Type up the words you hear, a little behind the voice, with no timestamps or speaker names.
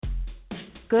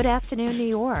Good afternoon, New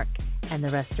York, and the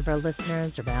rest of our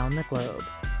listeners around the globe.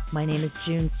 My name is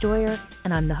June Stoyer,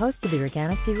 and I'm the host of the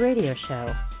Organic View Radio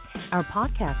Show. Our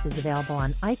podcast is available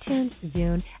on iTunes,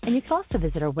 Zune, and you can also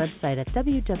visit our website at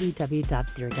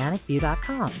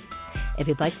www.theorganicview.com. If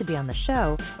you'd like to be on the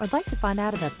show or would like to find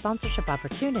out about sponsorship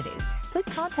opportunities, please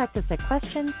contact us at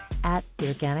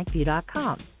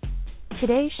questions@theorganicview.com.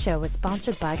 Today's show is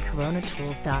sponsored by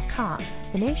coronatools.com,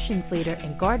 the nation's leader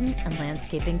in garden and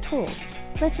landscaping tools.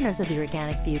 Listeners of The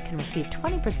Organic View can receive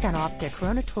 20% off their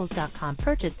coronatools.com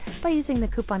purchase by using the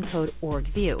coupon code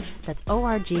ORGVIEW. That's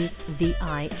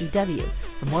ORGVIEW.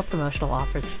 For more promotional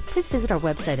offers, please visit our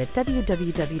website at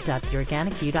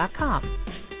www.theorganicview.com.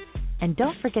 And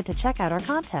don't forget to check out our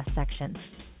contest section.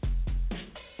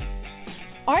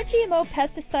 Are GMO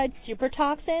pesticides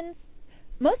supertoxins?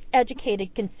 Most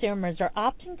educated consumers are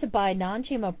opting to buy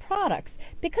non-GMO products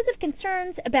because of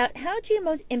concerns about how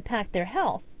GMOs impact their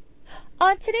health.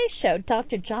 On today's show,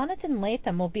 Dr. Jonathan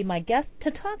Latham will be my guest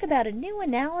to talk about a new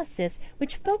analysis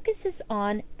which focuses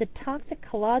on the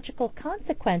toxicological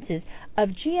consequences of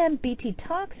GM-BT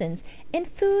toxins in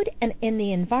food and in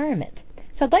the environment.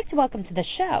 So I'd like to welcome to the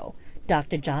show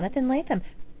Dr. Jonathan Latham.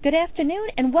 Good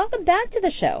afternoon, and welcome back to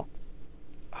the show.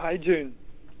 Hi, June.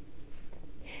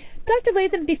 Dr.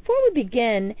 Latham, before we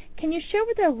begin, can you share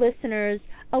with our listeners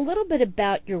a little bit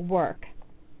about your work?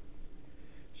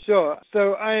 Sure.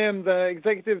 So I am the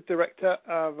executive director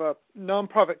of a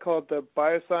nonprofit called the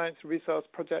Bioscience Resource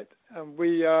Project, and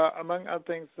we are, among other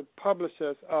things, the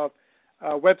publishers of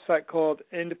a website called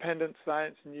Independent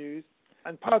Science News.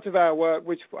 And part of our work,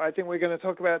 which I think we're going to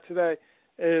talk about today,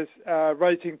 is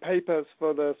writing papers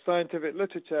for the scientific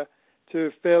literature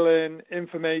to fill in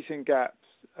information gaps,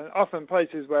 and often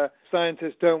places where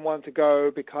scientists don't want to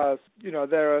go because,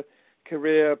 there are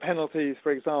career penalties,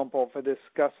 for example, for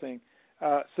discussing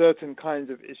certain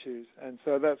kinds of issues. And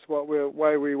so that's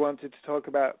why we wanted to talk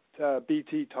about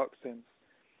BT toxins.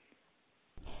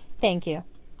 Thank you.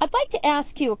 I'd like to ask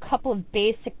you a couple of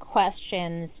basic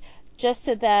questions just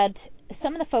so that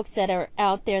some of the folks that are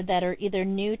out there that are either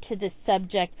new to this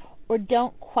subject or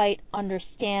don't quite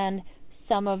understand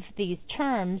some of these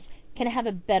terms can have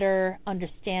a better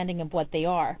understanding of what they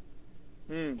are.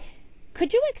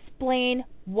 Could you explain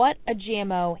what a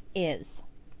GMO is?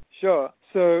 Sure.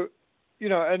 So,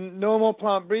 and normal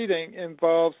plant breeding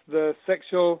involves the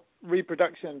sexual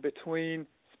reproduction between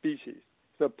species.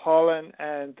 So pollen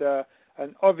and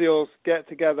ovules get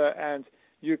together, and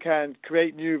you can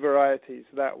create new varieties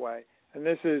that way. And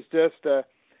this is just a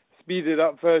speeded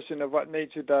up version of what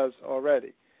nature does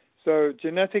already. So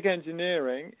genetic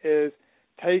engineering is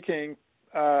taking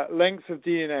lengths of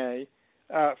DNA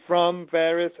from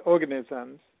various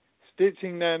organisms,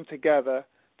 stitching them together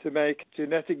to make a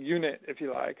genetic unit, if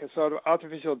you like, a sort of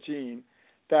artificial gene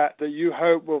that you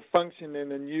hope will function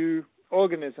in a new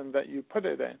organism that you put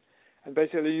it in. And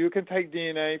basically you can take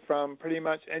DNA from pretty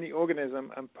much any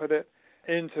organism and put it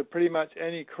into pretty much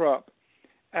any crop.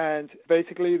 And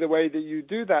basically the way that you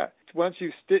do that, once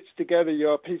you stitch together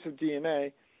your piece of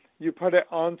DNA, you put it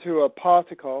onto a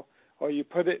particle or you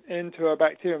put it into a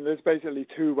bacterium. There's basically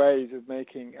two ways of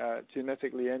making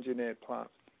genetically engineered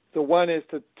plants. So one is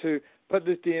to put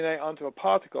this DNA onto a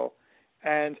particle,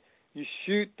 and you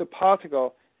shoot the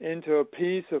particle into a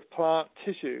piece of plant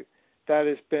tissue that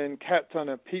has been kept on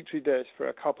a petri dish for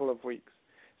a couple of weeks.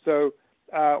 So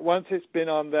once it's been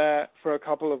on there for a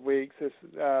couple of weeks, it's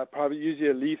probably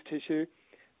usually a leaf tissue,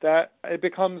 that it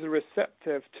becomes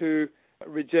receptive to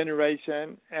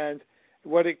regeneration, and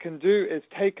what it can do is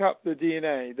take up the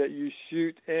DNA that you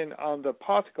shoot in on the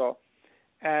particle,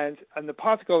 and the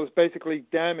particle is basically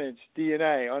damaged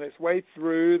DNA on its way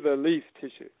through the leaf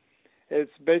tissue.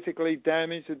 It's basically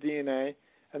damaged the DNA,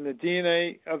 and the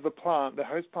DNA of the plant, the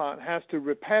host plant, has to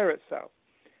repair itself.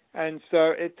 And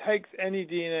so it takes any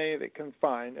DNA that it can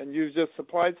find, and you've just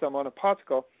supplied some on a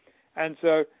particle, and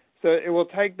so it will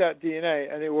take that DNA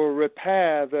and it will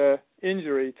repair the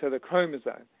injury to the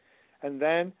chromosome. And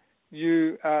then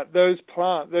those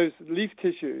leaf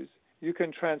tissues, you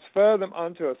can transfer them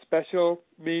onto a special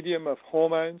medium of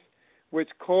hormones, which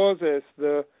causes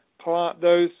the plant,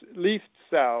 those leaf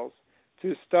cells,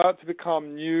 to start to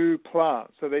become new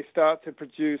plants. So they start to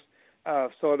produce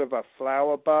sort of a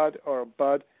flower bud or a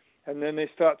bud, and then they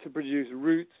start to produce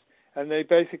roots, and the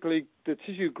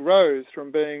tissue grows from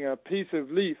being a piece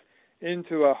of leaf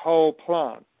into a whole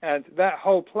plant. And that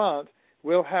whole plant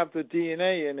will have the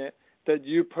DNA in it that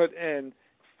you put in,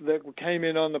 that came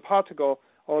in on the particle,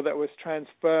 or that was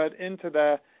transferred into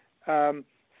there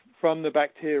from the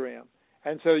bacterium.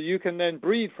 And so you can then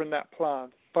breed from that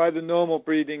plant by the normal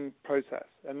breeding process.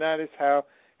 And that is how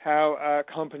how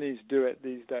companies do it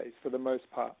these days for the most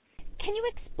part. Can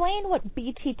you explain what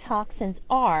Bt toxins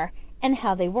are and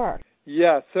how they work?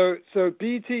 Yeah, so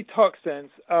Bt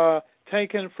toxins are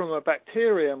taken from a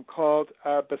bacterium called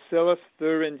Bacillus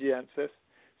thuringiensis.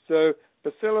 So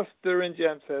Bacillus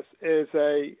thuringiensis is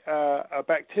a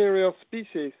bacterial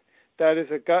species that is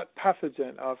a gut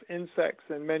pathogen of insects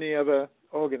and many other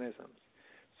organisms.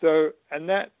 So, and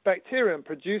that bacterium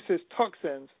produces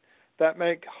toxins that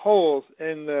make holes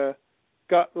in the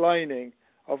gut lining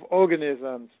of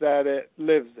organisms that it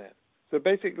lives in. So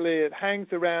basically it hangs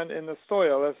around in the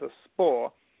soil as a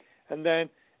spore, and then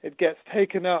it gets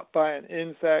taken up by an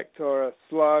insect or a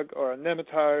slug or a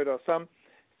nematode or some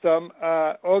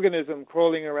organism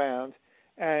crawling around,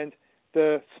 and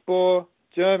the spore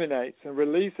germinates and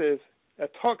releases a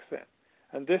toxin.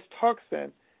 And this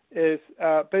toxin is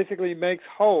basically makes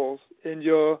holes in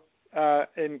your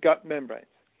in gut membranes.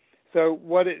 So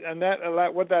what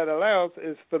that allows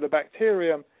is for the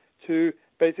bacterium to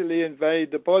basically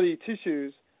invade the body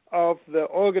tissues of the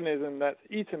organism that's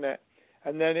eaten it,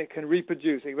 and then it can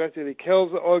reproduce. It basically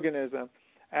kills the organism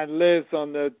and lives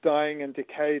on the dying and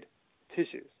decayed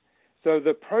tissues. So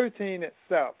the protein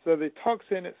itself, so the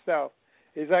toxin itself,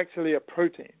 is actually a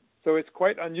protein. So it's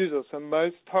quite unusual. So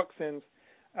most toxins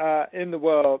in the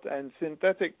world and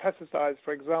synthetic pesticides,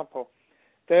 for example,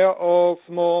 they are all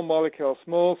small molecules,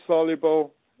 small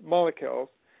soluble molecules,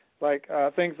 like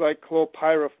things like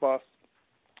chlorpyrifos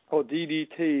or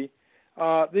DDT.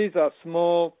 These are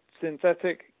small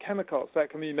synthetic chemicals that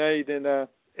can be made in a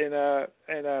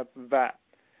vat.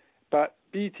 But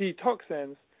Bt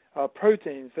toxins are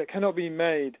proteins that cannot be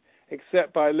made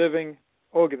except by living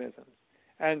organisms.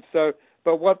 And so,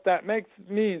 but what that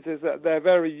means is that they're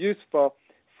very useful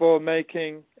for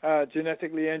making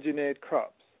genetically engineered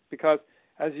crops, because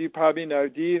as you probably know,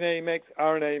 DNA makes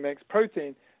RNA makes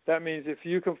protein. That means if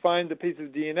you can find the piece of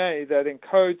DNA that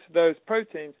encodes those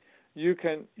proteins, you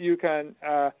can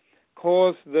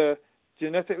cause the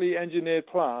genetically engineered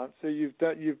plant. So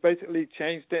you've basically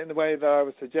changed it in the way that I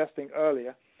was suggesting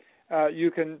earlier. You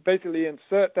can basically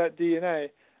insert that DNA,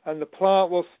 and the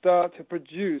plant will start to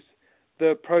produce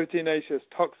the proteinaceous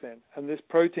toxin. And this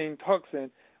protein toxin,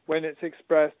 when it's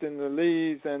expressed in the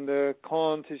leaves and the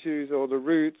corn tissues or the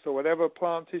roots or whatever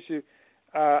plant tissue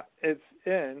it's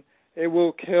in, it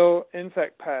will kill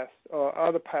insect pests or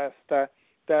other pests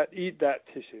that eat that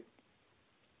tissue.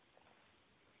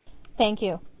 Thank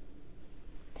you.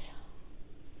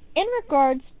 In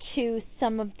regards to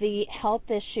some of the health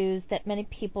issues that many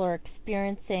people are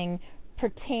experiencing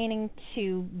pertaining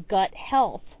to gut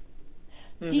health,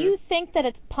 do you think that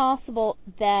it's possible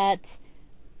that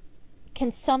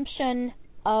consumption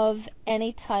of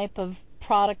any type of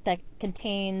product that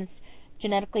contains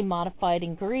genetically modified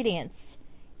ingredients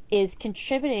is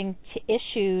contributing to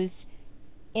issues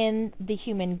in the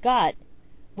human gut,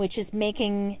 which is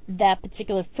making that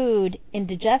particular food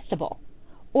indigestible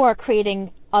or creating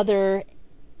other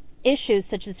issues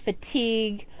such as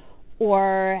fatigue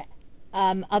or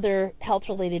other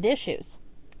health-related issues?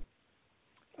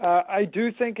 I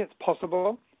do think it's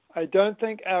possible. I don't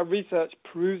think our research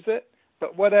proves it,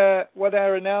 but what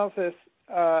our analysis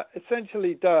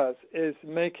essentially does is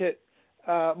make it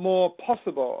more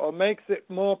possible, or makes it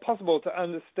more possible to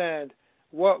understand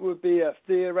what would be a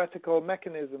theoretical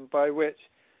mechanism by which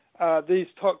these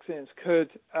toxins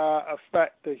could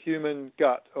affect the human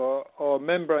gut or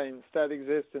membranes that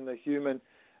exist in the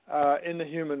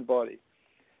human body.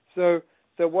 So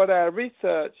what our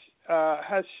research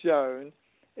has shown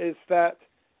is that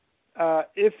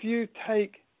if you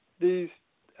take these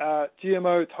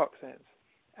GMO toxins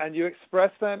and you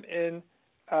express them in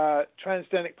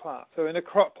transgenic plants, so in a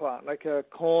crop plant like a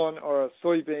corn or a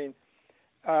soybean,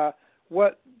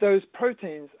 what those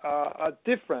proteins are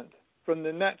different from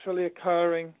the naturally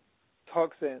occurring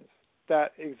toxins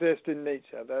that exist in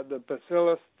nature, the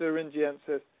Bacillus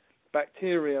thuringiensis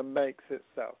bacterium makes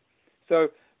itself. So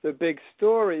the big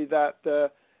story that the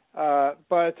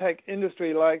biotech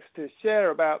industry likes to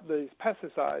share about these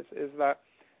pesticides is that,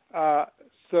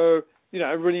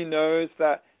 everybody knows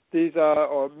that these are,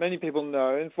 or many people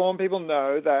know, informed people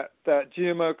know that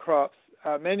GMO crops,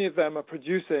 many of them are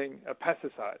producing a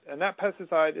pesticide, and that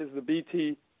pesticide is the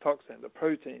Bt toxin, the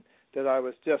protein that I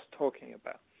was just talking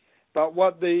about. But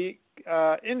what the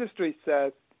industry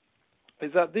says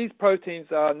is that these proteins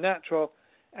are natural,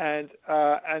 and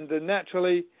the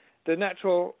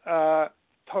natural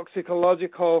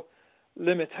toxicological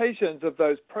limitations of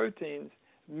those proteins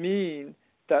mean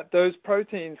that those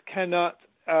proteins cannot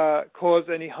cause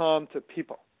any harm to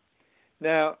people.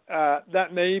 Now,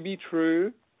 that may be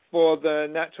true for the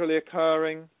naturally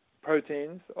occurring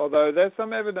proteins, although there's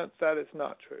some evidence that it's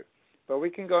not true. But we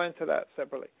can go into that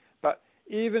separately. But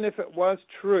even if it was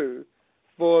true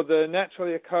for the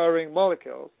naturally occurring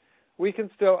molecules, we can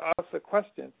still ask the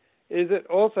question, is it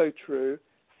also true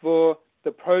for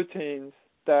the proteins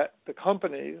that the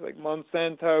companies like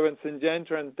Monsanto and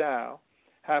Syngenta and Dow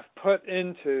have put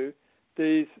into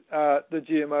these the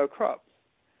GMO crops,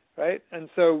 right? And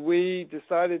so we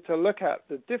decided to look at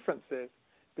the differences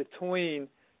between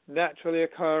naturally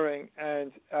occurring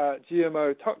and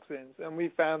GMO toxins, and we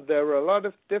found there were a lot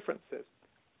of differences.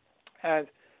 And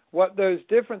what those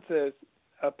differences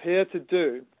appear to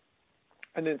do,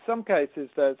 and in some cases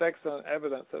there's excellent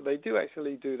evidence that they do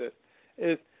actually do this,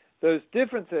 is those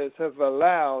differences have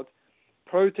allowed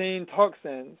protein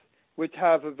toxins, which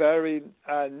have a very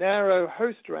narrow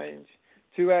host range,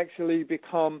 to actually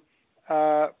become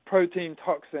protein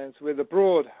toxins with a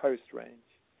broad host range.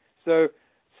 So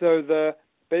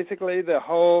basically the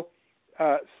whole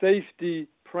safety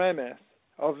premise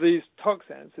of these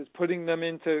toxins is putting them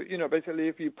into, basically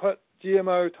if you put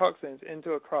GMO toxins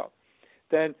into a crop,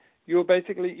 then you're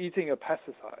basically eating a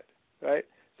pesticide, right?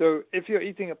 So if you're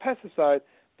eating a pesticide,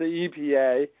 the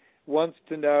EPA wants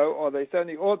to know, or they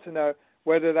certainly ought to know,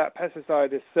 whether that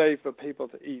pesticide is safe for people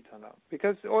to eat or not.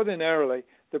 Because ordinarily,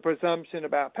 the presumption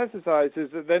about pesticides is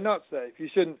that they're not safe. You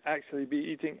shouldn't actually be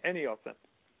eating any of them.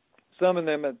 Some of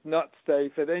them are not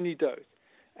safe at any dose.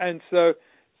 And so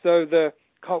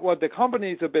what the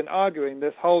companies have been arguing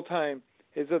this whole time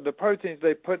is that the proteins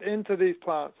they put into these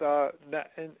plants are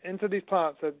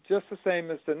just the same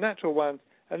as the natural ones,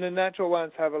 and the natural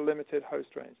ones have a limited host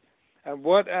range. And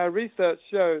what our research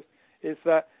shows is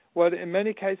that what in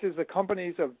many cases the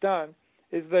companies have done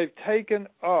is they've taken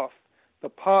off the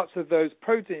parts of those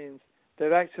proteins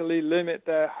that actually limit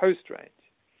their host range.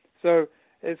 So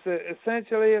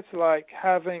essentially it's like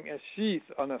having a sheath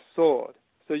on a sword.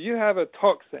 So you have a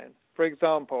toxin, for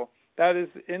example, that is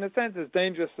in a sense as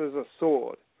dangerous as a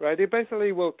sword, right? It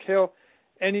basically will kill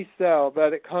any cell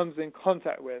that it comes in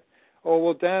contact with, or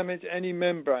will damage any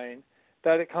membrane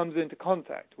that it comes into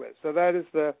contact with. So that is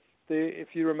if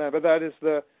you remember, that is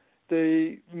the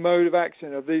mode of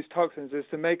action of these toxins, is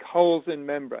to make holes in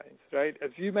membranes, right?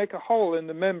 If you make a hole in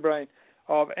the membrane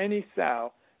of any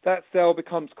cell, that cell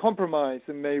becomes compromised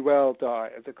and may well die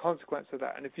as a consequence of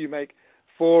that. And if you make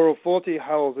 4 or 40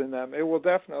 holes in them, it will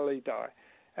definitely die.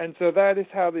 And so that is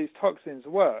how these toxins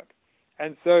work.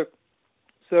 And so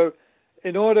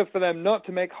in order for them not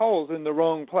to make holes in the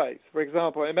wrong place, for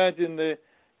example, imagine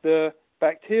the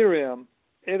bacterium,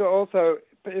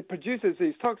 it produces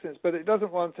these toxins, but it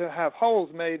doesn't want to have holes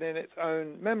made in its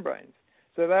own membranes.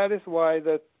 So that is why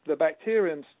the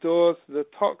bacterium stores the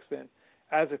toxin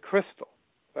as a crystal,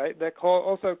 right? They're called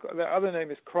also, their other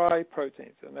name is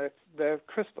cryoproteins, and they're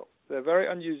crystals. They're very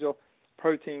unusual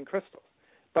protein crystals.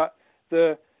 But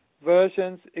the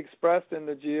versions expressed in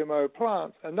the GMO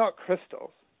plants are not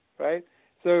crystals, right?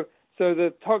 So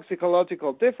the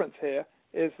toxicological difference here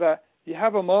is that you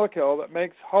have a molecule that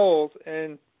makes holes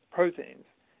in proteins.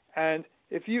 And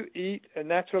if you eat a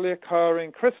naturally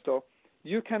occurring crystal,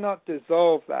 you cannot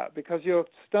dissolve that because your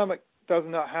stomach does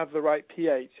not have the right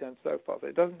pH and so forth.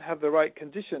 It doesn't have the right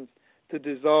conditions to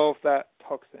dissolve that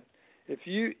toxin. If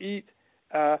you eat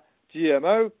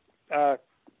GMO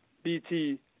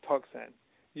BT toxin,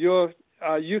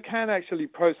 you can actually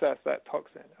process that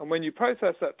toxin. And when you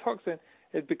process that toxin,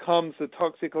 it becomes the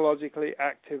toxicologically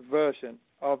active version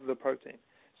of the protein.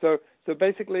 So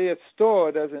basically it's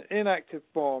stored as an inactive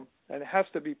form and it has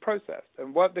to be processed.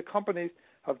 And what the companies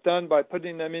have done by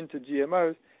putting them into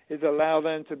GMOs is allow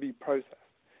them to be processed.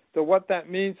 So what that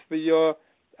means for your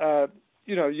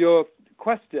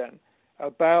question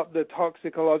about the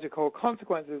toxicological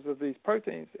consequences of these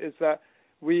proteins is that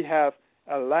we have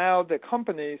allowed the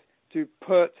companies to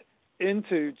put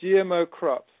into GMO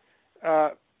crops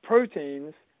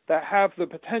proteins that have the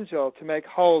potential to make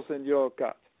holes in your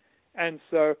gut. And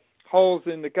so holes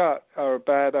in the gut are a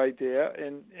bad idea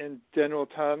in general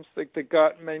terms. The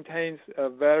gut maintains a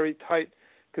very tight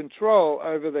control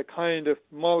over the kind of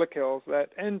molecules that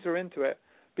enter into it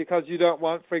because you don't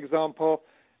want, for example,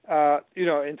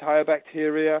 entire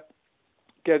bacteria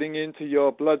getting into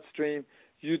your bloodstream.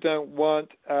 You don't want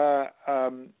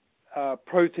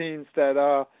proteins that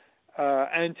are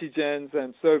antigens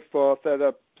and so forth, that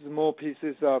are small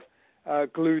pieces of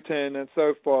gluten and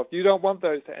so forth. You don't want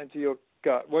those to enter your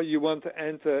gut. What you want to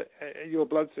enter your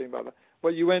bloodstream, rather.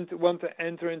 What you want to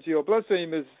enter into your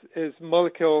bloodstream is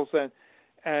molecules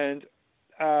and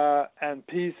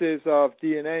pieces of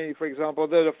DNA, for example,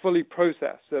 that are fully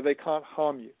processed, so they can't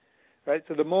harm you, right?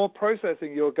 So the more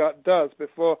processing your gut does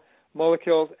before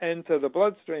molecules enter the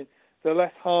bloodstream, the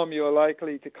less harm you're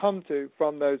likely to come to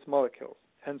from those molecules.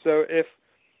 And so if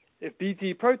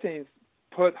Bt proteins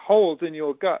put holes in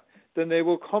your gut, then they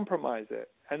will compromise it.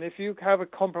 And if you have a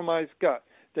compromised gut,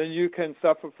 then you can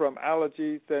suffer from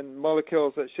allergies, and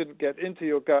molecules that shouldn't get into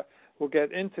your gut will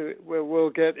get into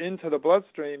the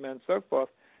bloodstream and so forth.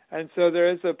 And so there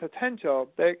is a potential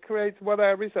that creates, what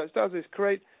our research does is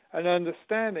create an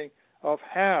understanding of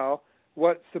how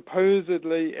what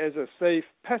supposedly is a safe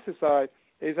pesticide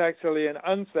is actually an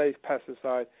unsafe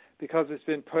pesticide because it's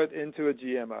been put into a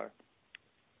GMO.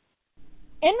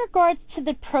 In regards to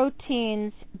the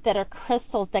proteins that are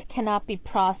crystals that cannot be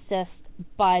processed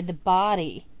by the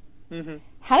body,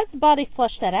 how does the body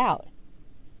flush that out?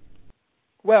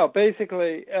 Well,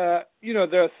 basically, there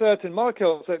are certain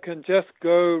molecules that can just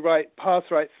pass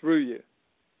right through you.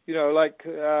 Like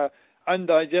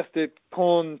undigested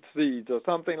corn seeds or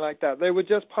something like that. They would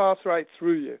just pass right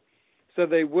through you. So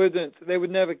they would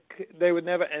never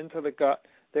enter the gut.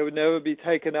 They would never be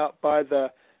taken up by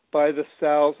the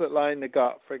cells that line the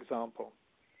gut, for example.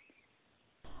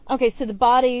 Okay, so the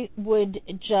body would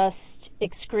just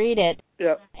excrete it.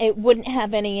 Yep. It wouldn't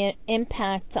have any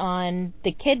impact on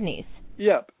the kidneys.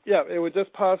 Yep. It would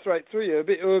just pass right through you.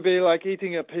 It would be like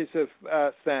eating a piece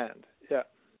of sand. Yeah.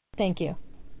 Thank you.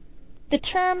 The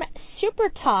term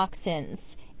supertoxins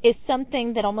is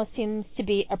something that almost seems to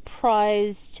be a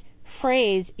prized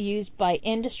phrase used by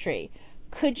industry.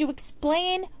 Could you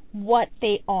explain what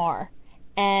they are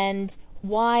and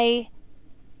why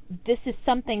this is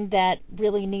something that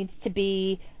really needs to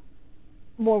be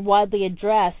more widely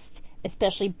addressed,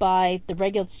 especially by the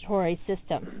regulatory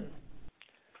system?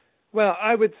 Well,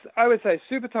 I would say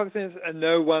supertoxins are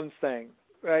no one thing,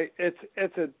 right?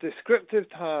 It's a descriptive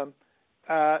term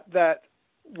that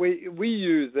we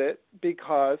use it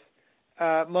because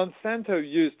Monsanto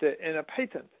used it in a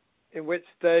patent in which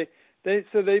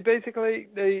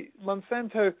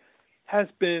Monsanto has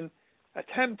been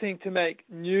attempting to make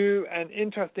new and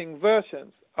interesting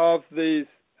versions of these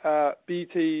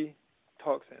Bt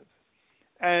toxins,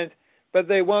 but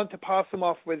they want to pass them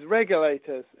off with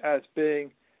regulators as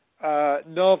being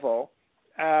novel,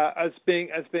 as being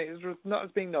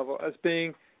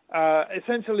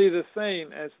essentially the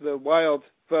same as the wild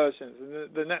versions,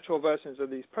 the natural versions of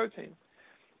these proteins.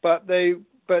 But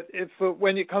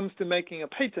when it comes to making a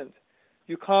patent,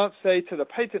 you can't say to the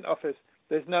patent office,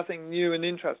 there's nothing new and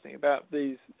interesting about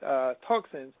these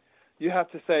toxins. You have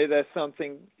to say there's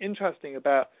something interesting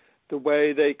about the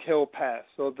way they kill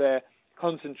pests or their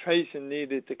concentration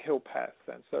needed to kill pests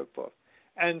and so forth.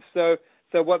 And so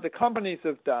what the companies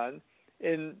have done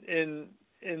in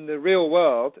the real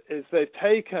world is they've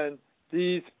taken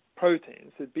these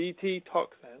proteins, the Bt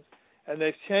toxins, and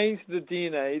they've changed the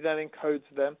DNA that encodes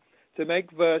them to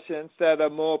make versions that are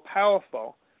more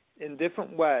powerful in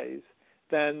different ways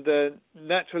than the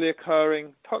naturally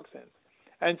occurring toxins.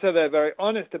 And so they're very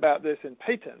honest about this in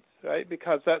patents, right?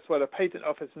 Because that's what a patent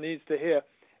office needs to hear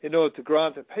in order to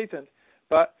grant a patent.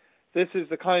 But this is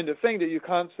the kind of thing that you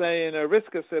can't say in a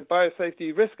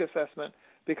biosafety risk assessment,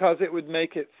 because it would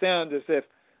make it sound as if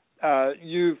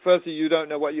firstly, you don't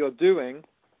know what you're doing,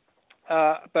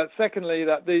 but secondly,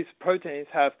 that these proteins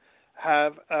have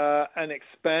an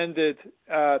expanded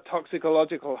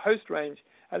toxicological host range,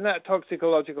 and that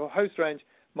toxicological host range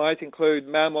might include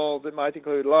mammals, it might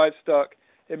include livestock,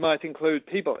 it might include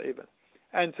people even.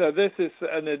 And so this is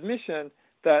an admission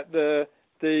that the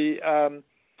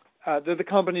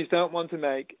companies don't want to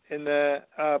make in their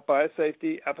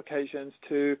biosafety applications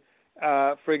to,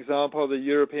 for example, the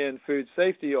European Food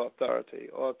Safety Authority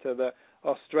or to the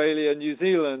Australia, New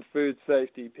Zealand food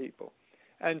safety people.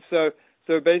 And so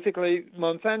basically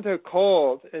Monsanto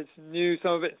called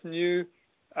some of its new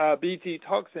Bt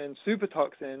toxins,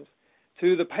 supertoxins,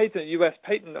 to the U.S.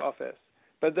 Patent Office,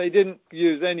 but they didn't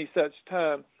use any such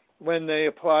term when they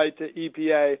applied to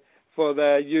EPA for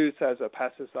their use as a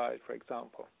pesticide, for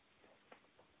example.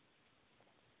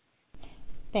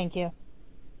 Thank you.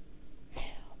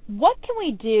 What can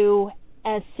we do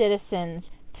as citizens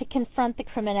to confront the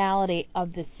criminality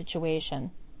of this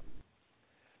situation?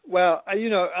 Well,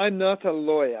 I'm not a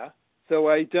lawyer, so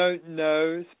I don't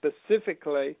know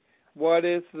specifically what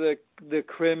is the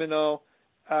criminal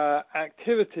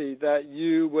activity that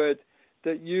you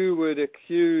would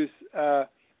accuse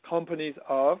companies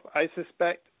of. I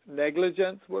suspect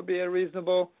negligence would be a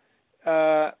reasonable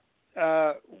word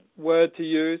to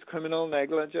use, criminal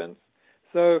negligence.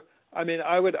 So,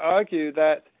 I would argue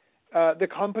that the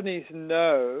companies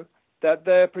know that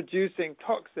they're producing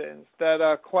toxins that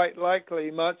are quite likely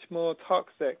much more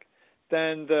toxic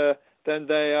than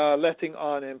they are letting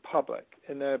on in public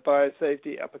in their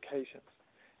biosafety applications.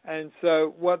 And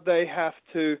so what they have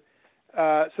to,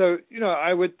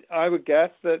 I would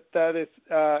guess that is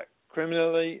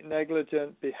criminally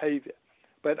negligent behavior,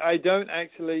 but I don't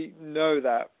actually know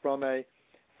that from a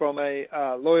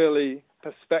lawyerly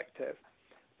perspective.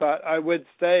 But I would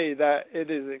say that it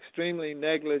is extremely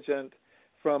negligent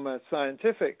from a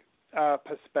scientific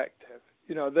perspective.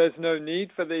 There's no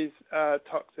need for these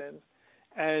toxins,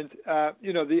 and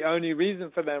the only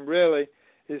reason for them really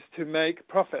is to make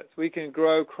profits. We can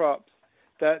grow crops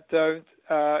that don't,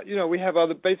 we have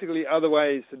basically other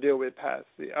ways to deal with pests,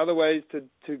 the other ways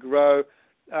to grow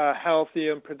healthy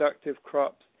and productive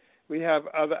crops. We have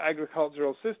other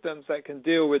agricultural systems that can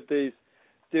deal with these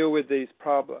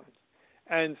problems.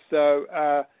 And so,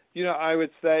 I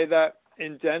would say that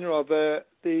in general,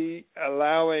 the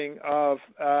allowing of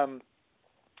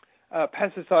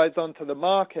pesticides onto the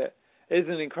market is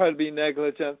an incredibly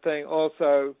negligent thing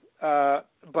also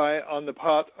on the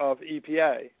part of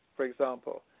EPA, for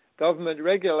example. Government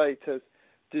regulators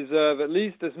deserve at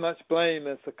least as much blame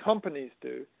as the companies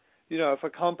do.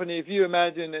 If you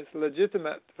imagine it's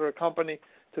legitimate for a company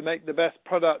to make the best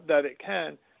product that it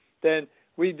can, then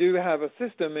we do have a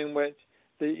system in which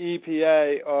the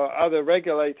EPA or other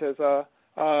regulators are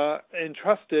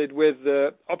entrusted with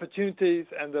the opportunities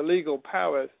and the legal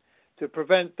powers to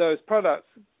prevent those products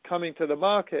coming to the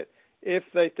market if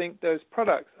they think those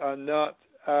products are not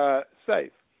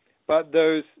safe. But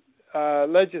those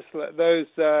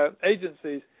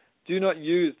agencies do not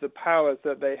use the powers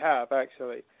that they have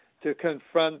actually to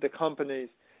confront the companies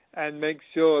and make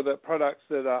sure that products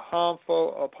that are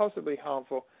harmful or possibly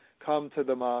harmful come to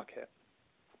the market.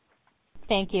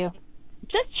 Thank you.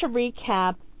 Just to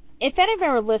recap, if any of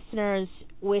our listeners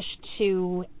wish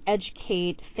to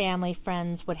educate family,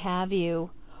 friends, what have you,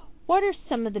 what are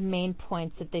some of the main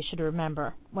points that they should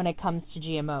remember when it comes to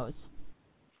GMOs?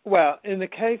 Well, in the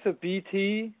case of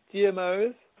BT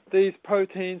GMOs, these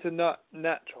proteins are not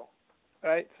natural,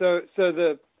 right? So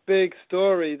the big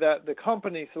story that the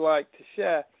companies like to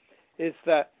share is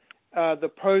that the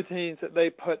proteins that they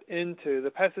put into, the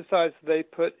pesticides they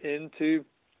put into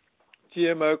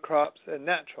GMO crops are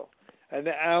natural. And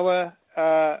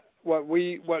what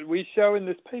we show in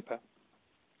this paper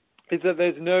is that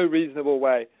there's no reasonable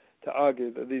way to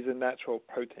argue that these are natural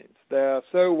proteins. They are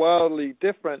so wildly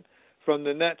different from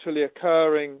the naturally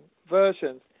occurring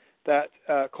versions that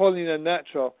calling them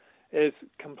natural is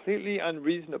completely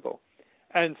unreasonable.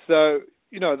 And so,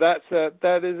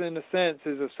 that is in a sense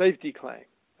is a safety claim.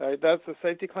 Right? That's a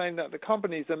safety claim that the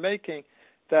companies are making,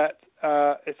 that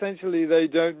essentially they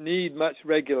don't need much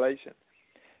regulation.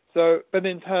 So, but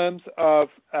in terms of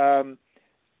GMOs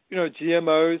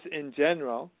in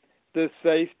general, the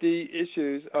safety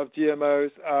issues of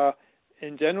GMOs are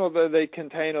in general that they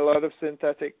contain a lot of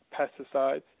synthetic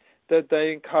pesticides, that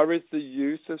they encourage the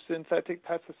use of synthetic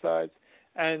pesticides,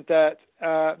 and that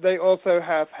they also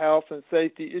have health and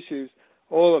safety issues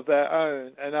all of their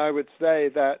own. And I would say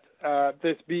that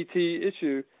this BT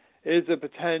issue is a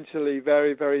potentially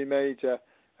very, very major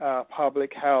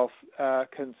public health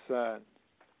concern.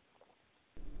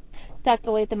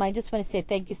 Dr. Latham, I just want to say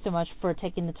thank you so much for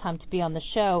taking the time to be on the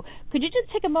show. Could you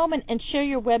just take a moment and share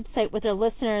your website with our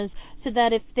listeners so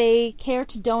that if they care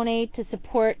to donate to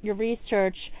support your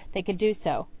research, they can do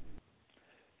so?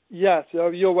 Yes,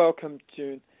 you're welcome,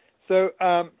 June. So,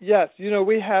 yes,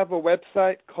 we have a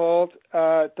website called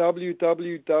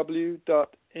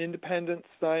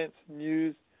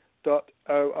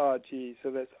www.independentsciencenews.org.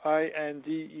 So that's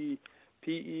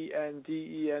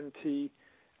INDEPENDENT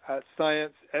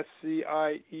science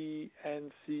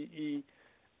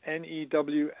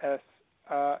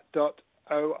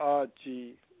SCIENCENEWS.org.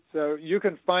 So you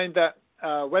can find that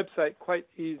website quite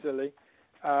easily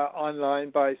online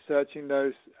by searching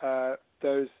those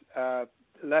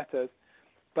letters.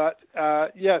 But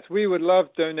yes, we would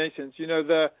love donations.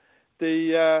 The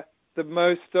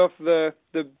most of the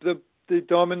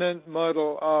dominant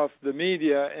model of the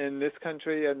media in this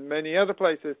country and many other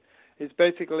places is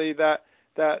basically that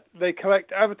they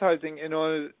collect advertising in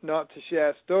order not to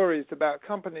share stories about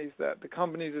companies that the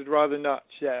companies would rather not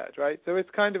shared, right? So it's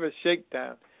kind of a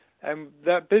shakedown. And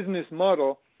that business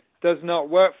model does not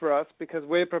work for us because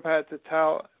we're prepared to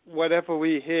tell whatever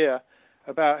we hear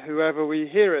about whoever we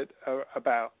hear it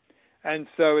about. And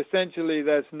so essentially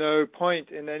there's no point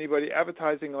in anybody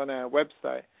advertising on our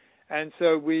website. And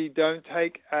so we don't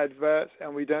take adverts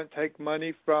and we don't take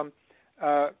money from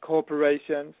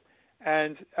corporations.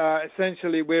 And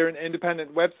essentially we're an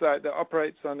independent website that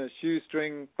operates on a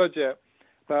shoestring budget.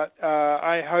 But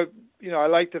I hope, I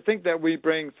like to think that we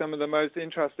bring some of the most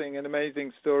interesting and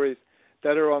amazing stories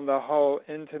that are on the whole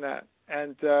internet.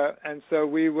 and so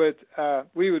we would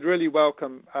really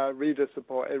welcome reader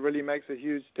support. It really makes a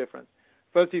huge difference.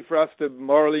 Firstly, for us to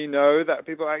morally know that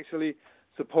people actually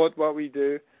support what we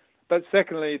do, but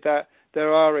secondly, that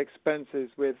there are expenses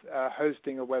with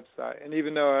hosting a website. And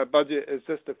even though our budget is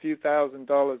just a few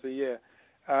 $1,000s a year,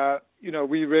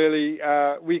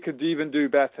 we could even do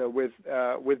better with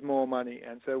more money.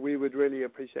 And so we would really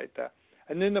appreciate that.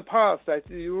 And in the past,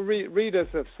 readers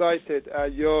have cited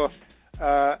your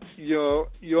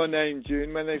name,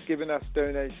 June, when they've given us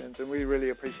donations, and we really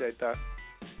appreciate that.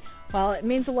 Well, it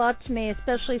means a lot to me,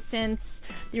 especially since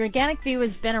the Organic View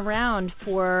has been around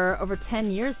for over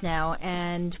 10 years now,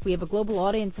 and we have a global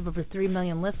audience of over 3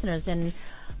 million listeners. And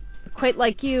quite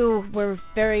like you, we're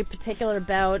very particular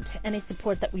about any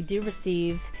support that we do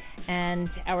receive, and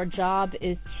our job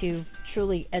is to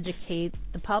truly educate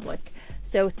the public.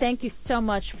 So thank you so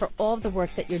much for all of the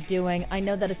work that you're doing. I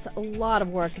know that it's a lot of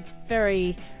work. It's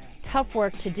very tough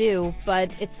work to do, but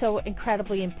it's so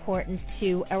incredibly important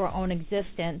to our own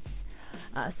existence.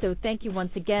 So thank you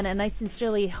once again, and I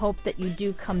sincerely hope that you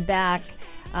do come back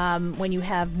when you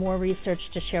have more research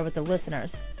to share with the listeners.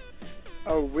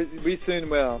 Oh, we soon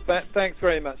will. Thanks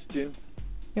very much, June.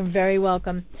 You're very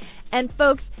welcome. And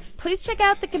folks, please check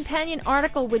out the companion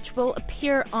article, which will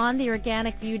appear on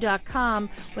theorganicview.com,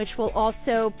 which will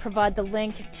also provide the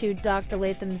link to Dr.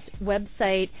 Latham's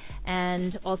website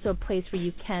and also a place where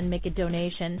you can make a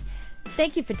donation.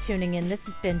 Thank you for tuning in. This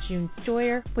has been June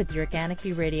Stoyer with the Organic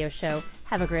View Radio Show.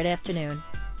 Have a great afternoon.